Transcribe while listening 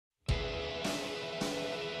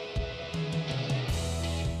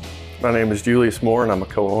My name is Julius Moore and I'm a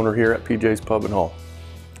co-owner here at PJ's Pub and Hall.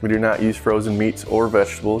 We do not use frozen meats or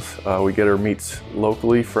vegetables. We get our meats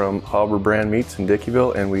locally from Harbor Brand Meats in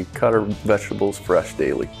Dickeyville, and we cut our vegetables fresh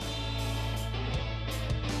daily.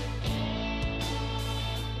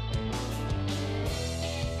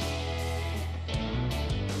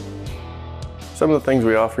 Some of the things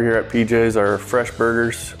we offer here at PJ's are fresh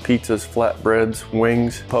burgers, pizzas, flatbreads,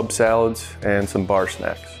 wings, pub salads, and some bar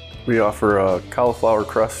snacks. We offer a cauliflower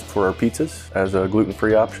crust for our pizzas as a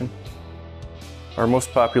gluten-free option. Our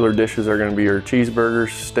most popular dishes are going to be your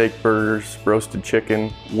cheeseburgers, steak burgers, roasted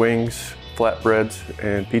chicken, wings, flatbreads,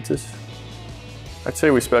 and pizzas. I'd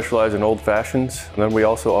say we specialize in old fashions, and then we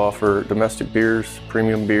also offer domestic beers,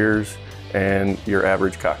 premium beers, and your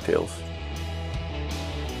average cocktails.